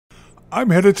I'm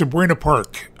headed to Buena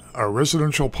Park, a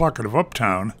residential pocket of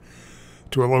uptown,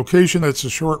 to a location that's a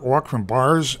short walk from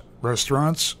bars,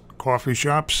 restaurants, coffee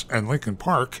shops, and Lincoln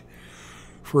Park,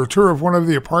 for a tour of one of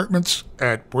the apartments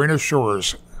at Buena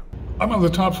Shores. I'm on the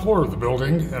top floor of the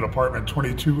building at apartment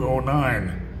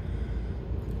 2209.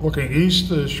 Looking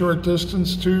east a short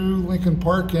distance to Lincoln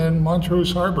Park and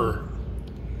Montrose Harbor.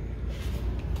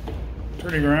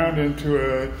 Turning around into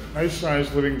a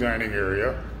nice-sized living dining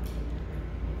area.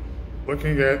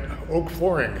 Looking at oak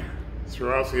flooring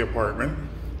throughout the apartment.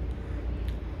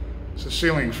 It's a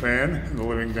ceiling fan in the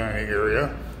living dining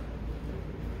area.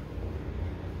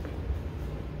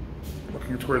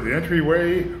 Looking toward the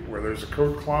entryway where there's a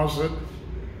coat closet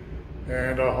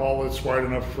and a hall that's wide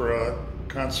enough for a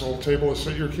console table to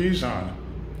set your keys on.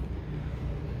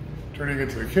 Turning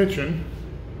into the kitchen,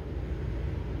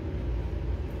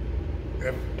 we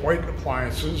have white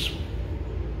appliances.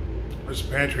 There's a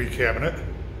pantry cabinet,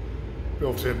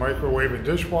 built-in microwave and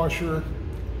dishwasher,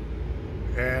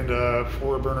 and a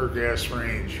 4-burner gas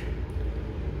range.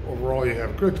 Overall, you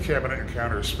have good cabinet and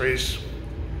counter space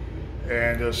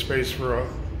and a space for a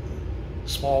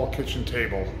small kitchen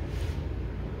table.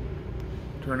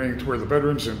 Turning toward the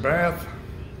bedrooms and bath.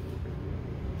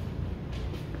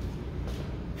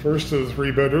 First of the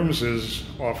 3 bedrooms is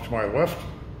off to my left.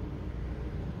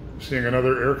 Seeing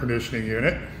another air conditioning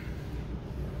unit.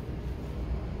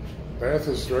 Bath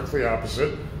is directly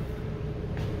opposite.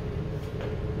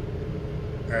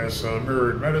 Has a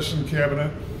mirrored medicine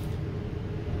cabinet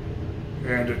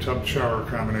and a tub shower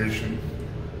combination.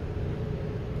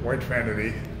 White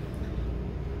vanity.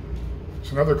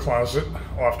 There's another closet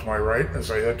off to my right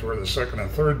as I head toward the 2nd and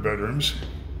 3rd bedrooms.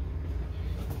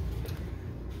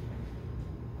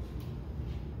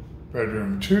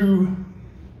 Bedroom 2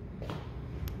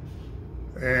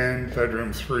 and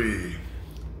bedroom 3.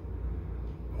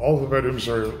 All the bedrooms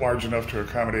are large enough to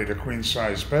accommodate a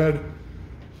queen-size bed,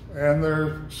 and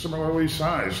they're similarly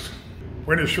sized.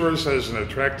 Buena Shores has an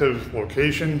attractive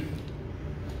location,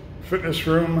 fitness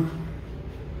room,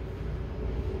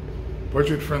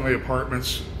 budget-friendly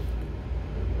apartments.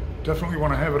 Definitely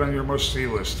want to have it on your must-see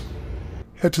list.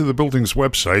 Head to the building's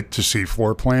website to see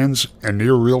floor plans and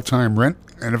near real-time rent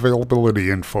and availability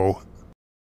info.